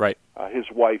 Right. His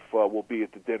wife will be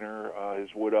at the dinner. His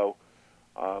widow.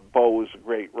 Bo was a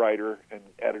great writer and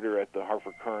editor at the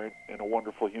Hartford Courant, and a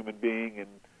wonderful human being, and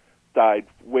died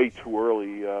way too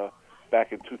early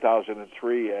back in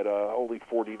 2003 at only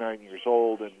 49 years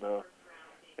old.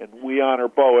 And we honor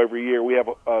Bo every year. We have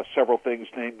several things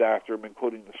named after him,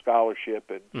 including the scholarship,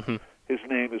 and his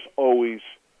name is always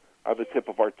on the tip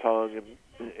of our tongue,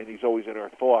 and he's always in our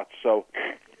thoughts. So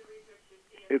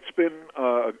it's been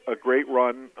a great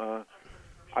run.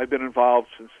 I've been involved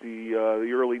since the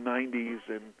early 90s,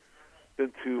 and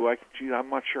been to, I'm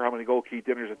not sure how many Gold Key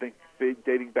dinners, I think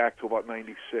dating back to about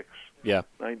 96,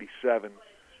 97.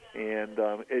 And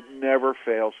it never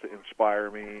fails to inspire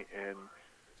me, and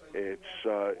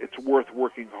it's worth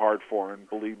working hard for, and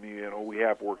believe me, we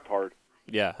have worked hard.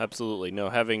 Yeah, absolutely. No,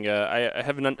 having I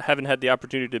haven't had the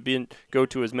opportunity to go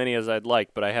to as many as I'd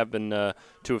like, but I have been to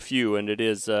a few, and it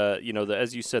is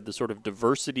as you said, the sort of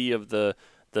diversity of the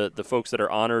folks that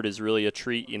are honored is really a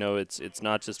treat. It's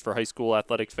not just for high school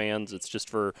athletic fans. It's just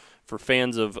for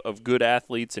fans of good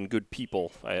athletes and good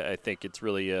people. I think it's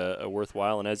really a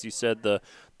worthwhile. And as you said,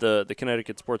 the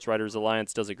Connecticut Sports Writers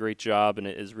Alliance does a great job, and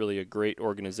it is really a great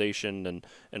organization.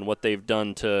 And what they've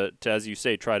done to as you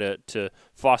say, try to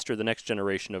foster the next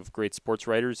generation of great sports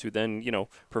writers who then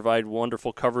provide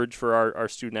wonderful coverage for our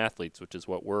student athletes, which is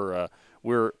what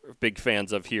we're big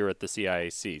fans of here at the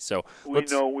CIAC. So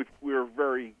we're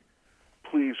very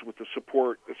pleased with the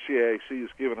support the CIAC has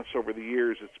given us over the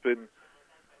years. It's been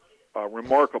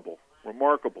remarkable,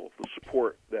 the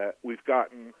support that we've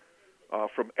gotten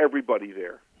from everybody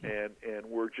there, and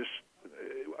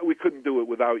we couldn't do it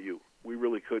without you. We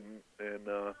really couldn't, and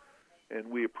and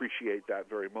we appreciate that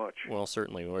very much. Well,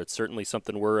 certainly, it's certainly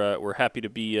something we're happy to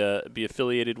be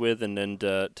affiliated with and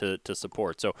to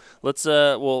support. So let's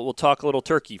we'll talk a little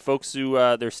turkey, folks. Who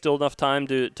there's still enough time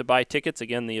to buy tickets.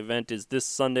 Again, the event is this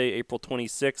Sunday, April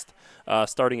 26th,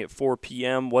 starting at 4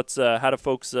 p.m. How do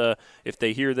folks if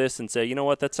they hear this and say, you know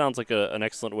what, that sounds like an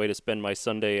excellent way to spend my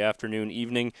Sunday afternoon,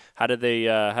 evening? How do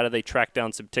they track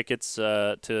down some tickets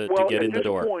to get in the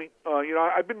door? At this point,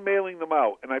 I've been mailing them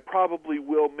out, and I probably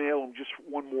will mail them just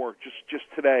one more, just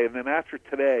today, and then after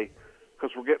today,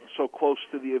 because we're getting so close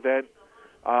to the event,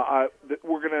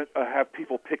 we're going to have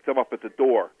people pick them up at the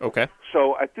door. Okay.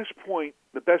 So at this point,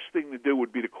 the best thing to do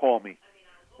would be to call me,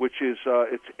 which is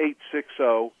it's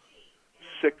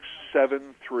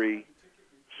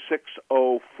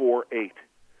 860-673-6048.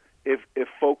 If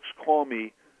folks call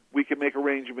me, we can make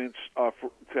arrangements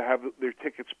to have their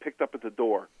tickets picked up at the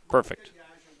door.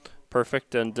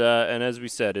 Perfect, and as we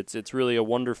said, it's really a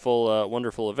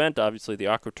wonderful event. Obviously, the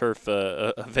AquaTurf,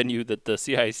 a venue that the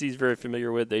CIAC is very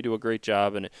familiar with, they do a great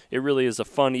job, and it really is a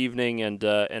fun evening, and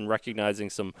recognizing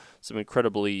some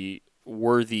incredibly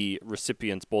worthy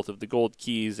recipients, both of the Gold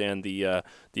Keys and the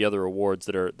other awards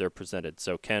that they're presented.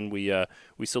 So, Ken, we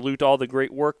salute all the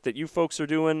great work that you folks are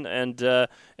doing, and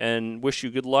wish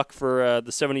you good luck for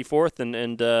the 74th,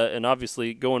 and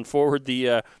obviously going forward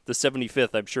the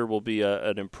 75th. I'm sure will be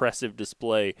an impressive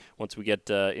display once we get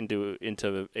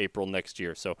into April next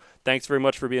year. So, thanks very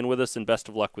much for being with us, and best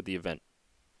of luck with the event.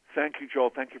 Thank you,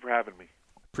 Joel. Thank you for having me.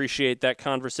 Appreciate that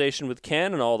conversation with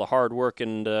Ken and all the hard work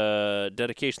and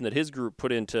dedication that his group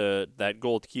put into that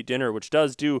Gold Key dinner, which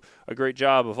does do a great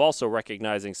job of also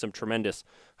recognizing some tremendous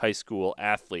high school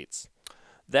athletes.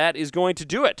 That is going to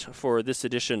do it for this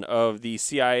edition of the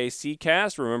CIAC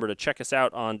Cast. Remember to check us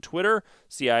out on Twitter,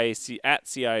 CIAC at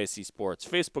CIAC Sports,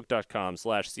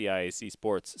 Facebook.com/CIAC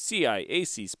Sports,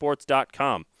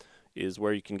 CIACsports.com is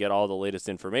where you can get all the latest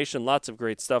information. Lots of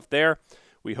great stuff there.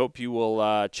 We hope you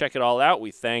will check it all out.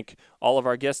 We thank all of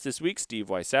our guests this week, Steve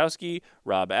Wysowski,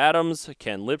 Rob Adams,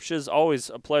 Ken Lipsches. Always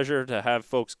a pleasure to have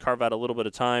folks carve out a little bit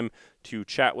of time to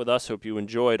chat with us. Hope you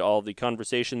enjoyed all the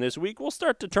conversation this week. We'll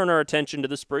start to turn our attention to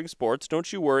the spring sports.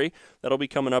 Don't you worry. That'll be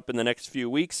coming up in the next few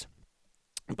weeks.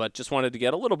 But just wanted to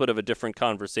get a little bit of a different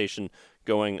conversation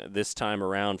going this time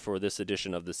around for this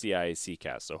edition of the CIAC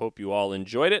Cast. So hope you all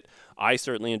enjoyed it. I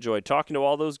certainly enjoyed talking to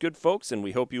all those good folks, and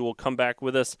we hope you will come back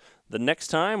with us the next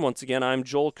time. Once again, I'm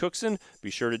Joel Cookson. Be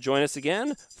sure to join us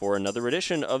again for another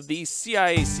edition of the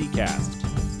CIAC Cast.